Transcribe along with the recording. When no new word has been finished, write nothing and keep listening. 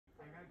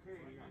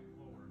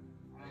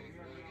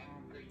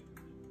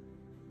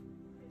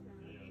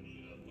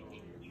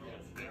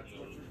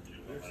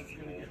This is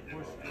going to get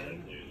pushed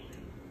in.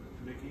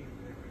 Mickey.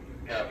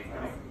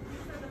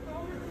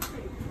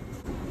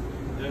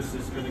 This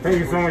is going to get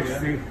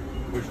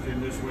pushed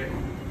in this way.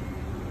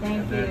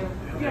 Thank you.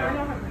 Yeah, I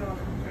know how to go.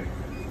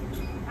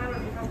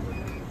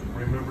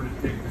 Remember to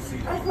take the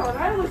seat. I thought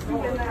I was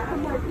doing that.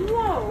 I'm like,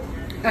 whoa.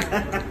 I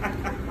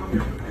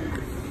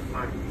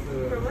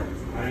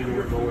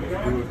didn't know what to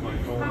do with my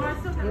phone.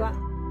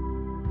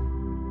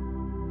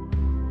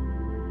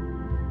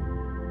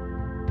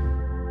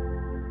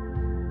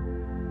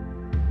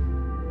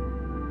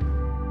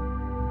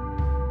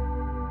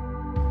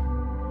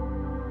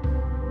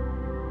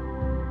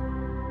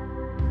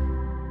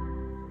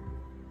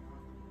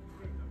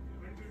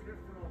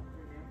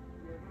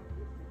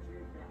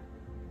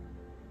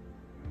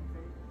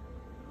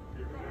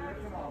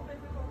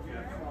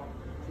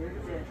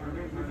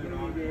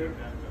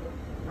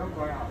 Don't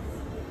go out.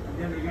 And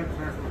then you're going to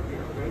transport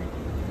here, okay?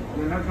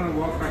 You're not going to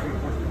walk back and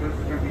forth because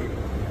it's going to be,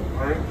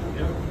 alright?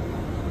 Yep.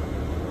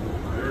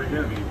 Very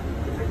heavy.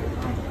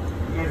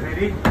 You guys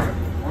ready?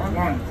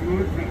 1,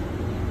 2, 3.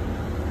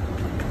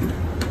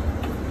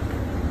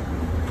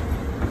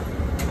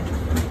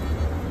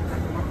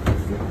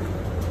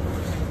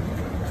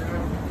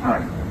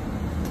 Alright.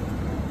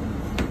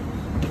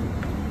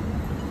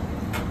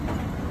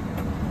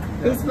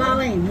 He's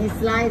falling. He's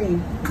sliding.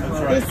 That's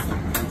right.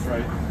 That's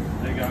right.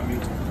 They got me.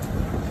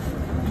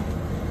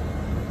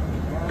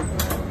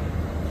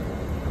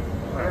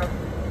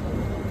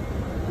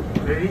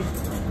 Ready?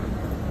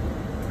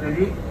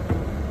 Ready?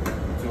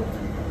 It's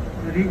open.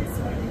 Ready?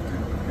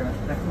 Okay,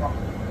 let's walk.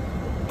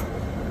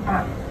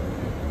 Alright.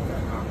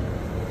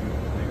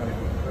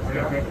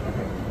 Okay.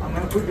 I'm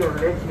going to put your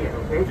legs here,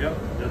 okay? Yep,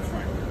 that's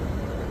fine.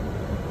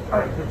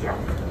 Alright, good job.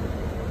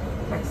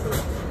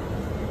 Excellent.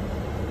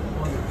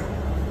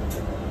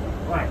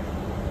 Alright.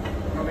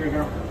 Now there you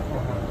go.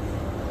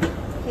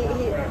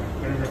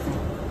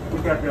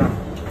 Put that down.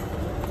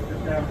 Put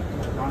that down.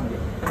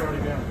 Put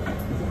it down.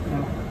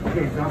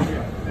 Okay, it's down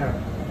here. Yeah.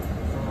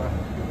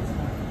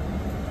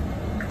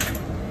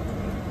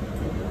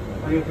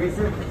 Are you okay,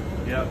 sir?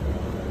 Yep.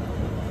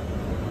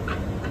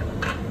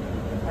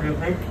 Are you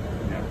okay?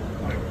 Yeah.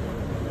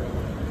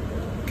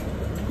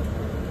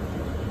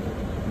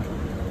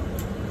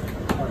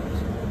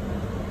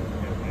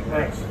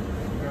 Thanks.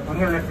 I'm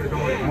gonna let you go.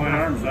 My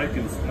arms, I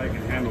can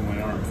handle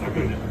my arms.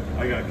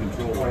 I got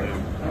control of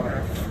them.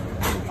 Okay.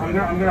 I'm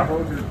gonna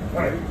hold you.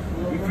 Right.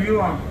 If you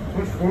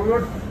push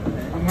forward,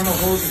 I'm gonna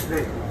hold this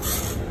leg.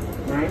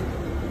 Right?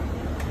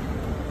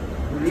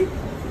 Ready?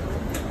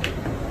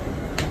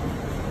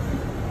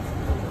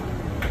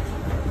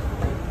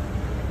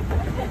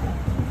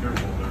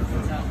 Careful,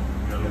 there's a,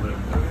 you gotta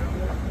lift.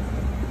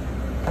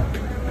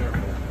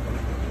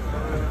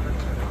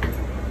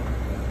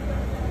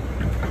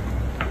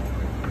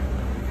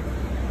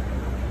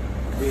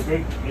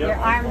 Yep, Your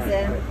arms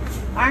in.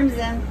 Arms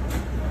in.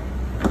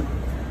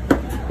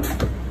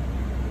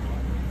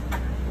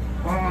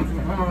 Hold on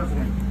to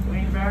me.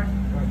 Lean back.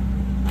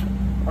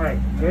 Alright,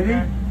 ready?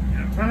 Yep.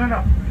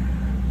 No.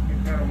 You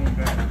gotta lean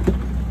back.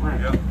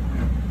 Alright. Yep.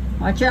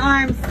 Watch your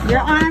arms. Your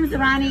arms,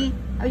 Ronnie.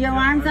 Oh, your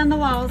arms on the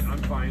walls. I'm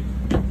fine.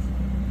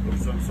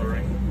 Oops, I'm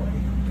sorry.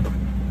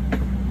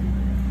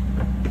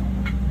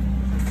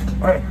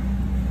 Alright.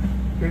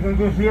 You're gonna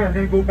go here and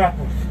then go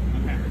backwards.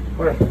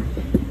 Alright.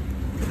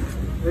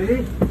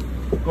 Ready?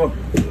 Go.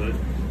 Good.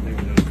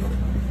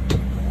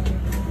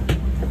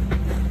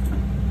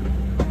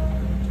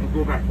 And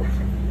go backwards.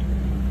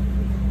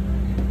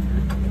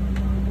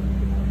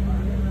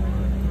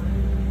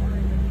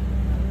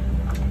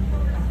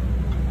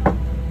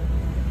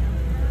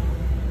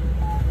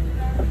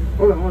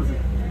 Hold on, one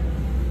second.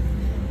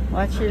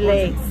 Watch your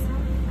legs.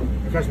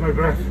 Catch my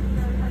breath.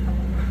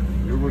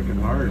 You're working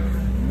hard.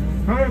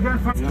 No, you're gonna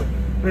find. Yep.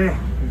 Yeah.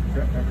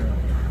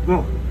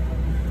 Go.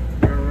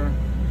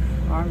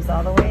 Arms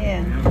all the way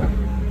in.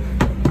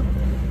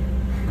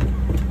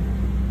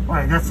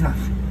 Alright, that's enough.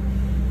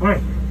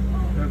 Alright.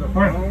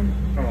 Alright.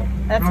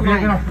 That's Okay,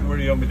 mine. Where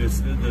do you want me to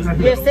sit?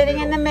 You're sitting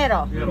in the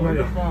middle. Can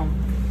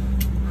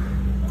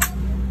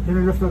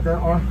you lift up that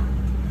arm?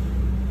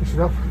 Push it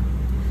up.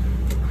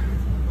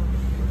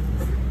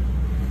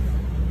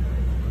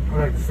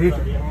 Alright, see?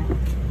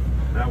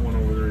 That one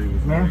over there, he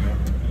was Man, going up.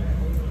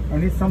 I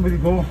need somebody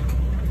to go.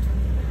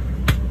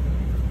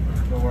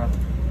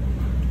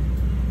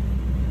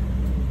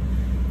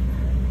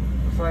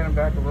 Slide him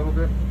back a little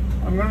bit.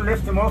 I'm going to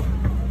lift him up.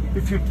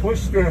 If you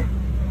push the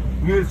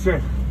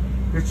wheelchair,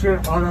 the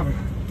chair out of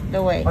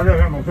The way. out of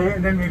him, okay?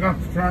 And then we're going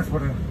to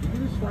transport him.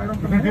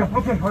 Okay,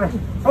 okay, all right.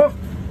 Oh!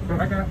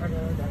 I got it.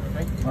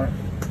 All right.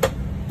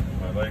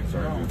 My legs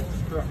are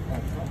good.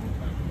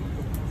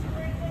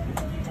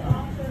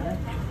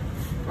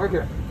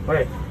 Okay. All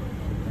right.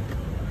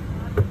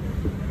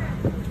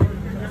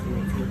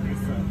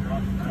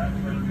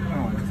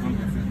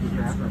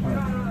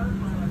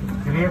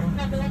 Can you hear him?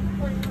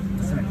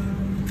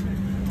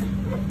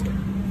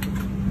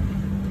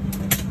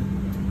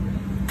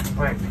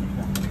 All right.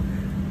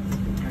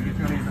 Can you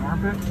his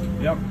armpit?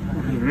 Yep.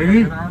 Okay,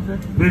 ready?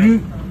 Ready?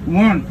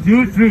 1,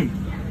 2, 3.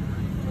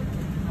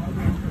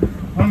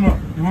 One more.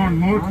 One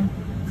more.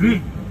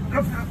 3.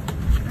 Up.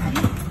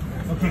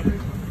 Okay.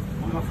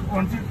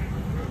 One, 2.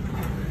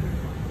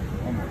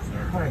 Almost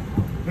there. Alright.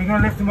 We're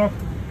gonna lift him up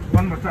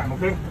one more time,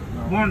 okay?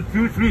 1,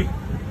 2, 3. He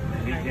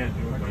can't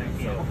do it by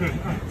himself. Okay.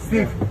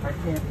 Steve. I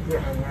can't. Yeah,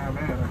 man. I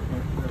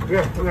can't.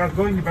 Yeah, we are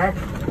going back.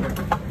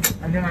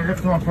 And then I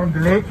lift him up from the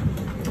leg.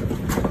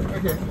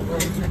 Okay. Well,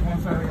 you take one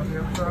side, I got the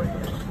other side.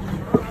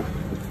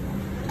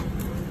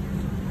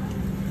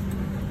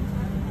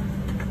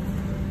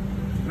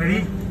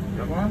 Ready?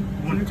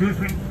 1, 2,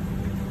 3.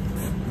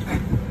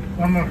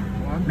 One more.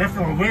 Lift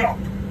him way up.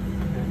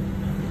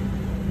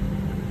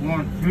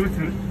 1, 2,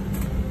 3.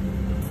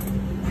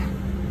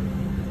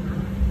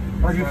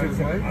 What do you think?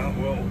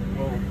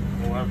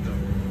 We'll have to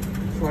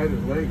Slide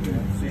his leg.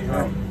 see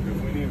how.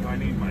 If I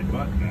need my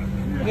butt back.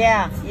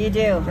 Yeah, you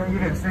do. Can you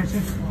get an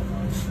extension?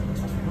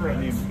 I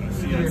need.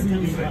 See, I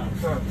need that.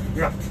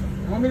 Yeah.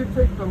 Want me to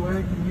take the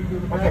leg and you do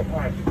the back? Okay,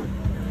 alright.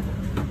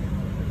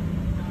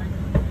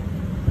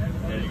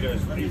 Yeah, you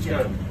guys each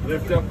got to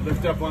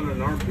lift up on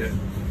an armpit.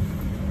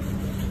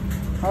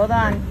 Hold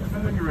on.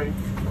 And then you're ready.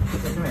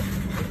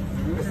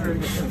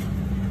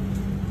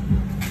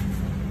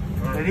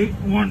 Ready?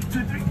 1, 2,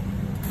 3.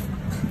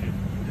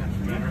 That's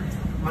better.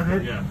 Was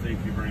it? Yeah,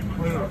 thank you very much.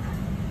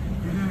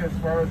 You're doing as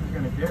far as it's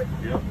going to get.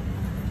 Yep.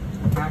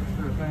 Back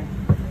to the thing.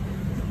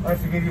 I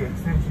should give you an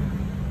extension.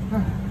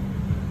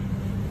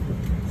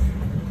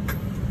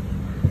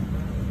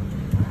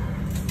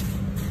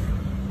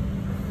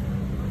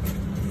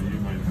 You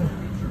might feel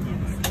good.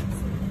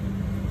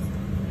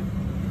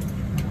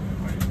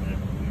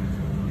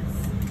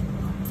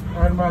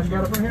 All right, Miles, you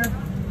got it from here?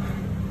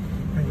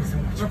 Thank you so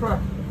much. No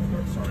problem.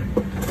 Sorry.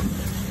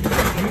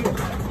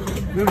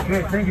 You're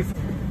great, thank you.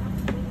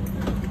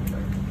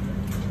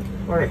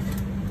 Alright.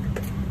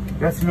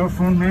 That's your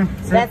phone, ma'am?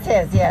 That's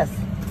his, yes.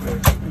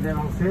 And then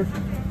I'll sit.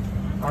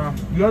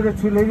 The other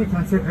 2 ladies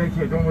can sit right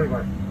here, don't worry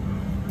about it.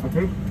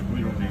 Okay?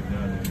 We don't need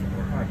that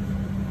anymore. Alright.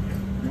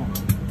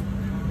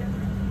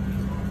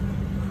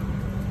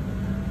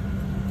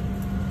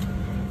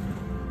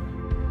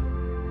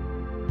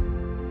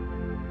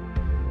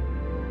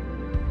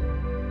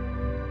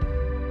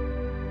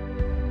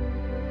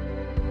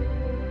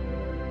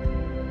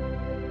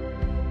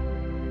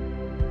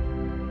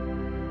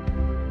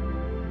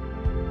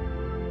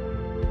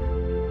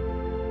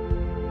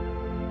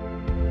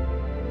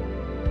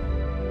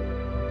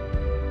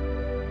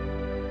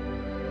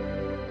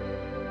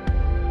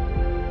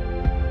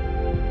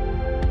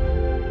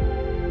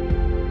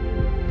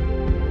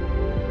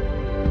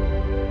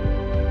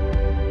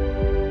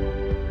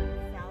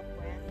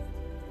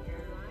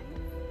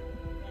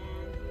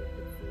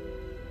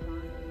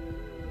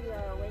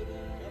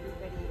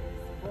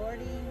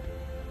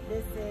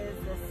 This is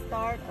the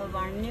start of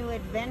our new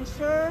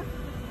adventure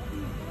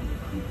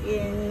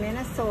in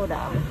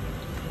Minnesota.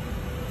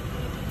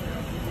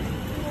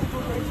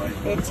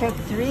 It took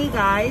 3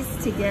 guys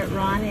to get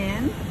Ron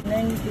in. And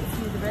then you can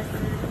see the rest of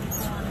the people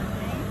on the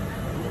thing.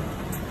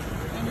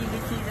 And you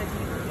can see the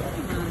people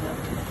getting on them.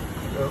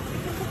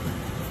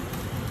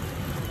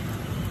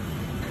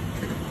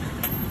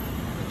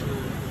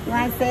 You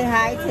want to say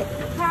hi to...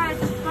 Hi,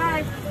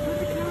 bye.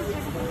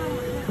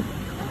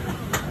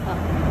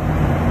 Oh.